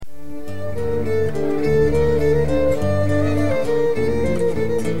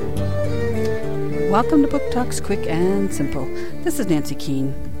Welcome to Book Talks Quick and Simple. This is Nancy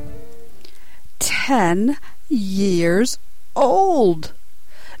Keene. 10 years old.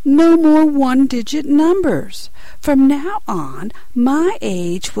 No more one-digit numbers. From now on, my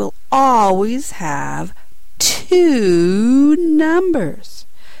age will always have 2 numbers.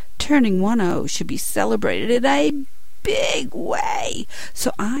 Turning 10 should be celebrated in a big way,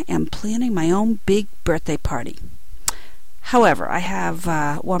 so I am planning my own big birthday party. However, I have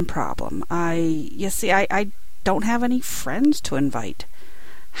one problem. I don't have any friends to invite.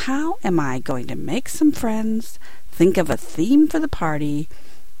 How am I going to make some friends, think of a theme for the party,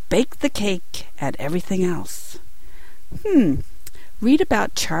 bake the cake, and everything else? Read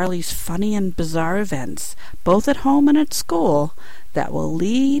about Charlie's funny and bizarre events, both at home and at school, that will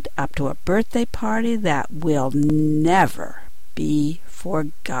lead up to a birthday party that will never be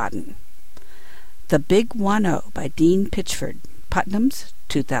forgotten. The Big 10 by Dean Pitchford, Putnam's,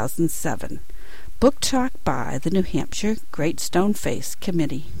 2007. Book Talk by the New Hampshire Great Stone Face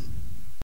Committee.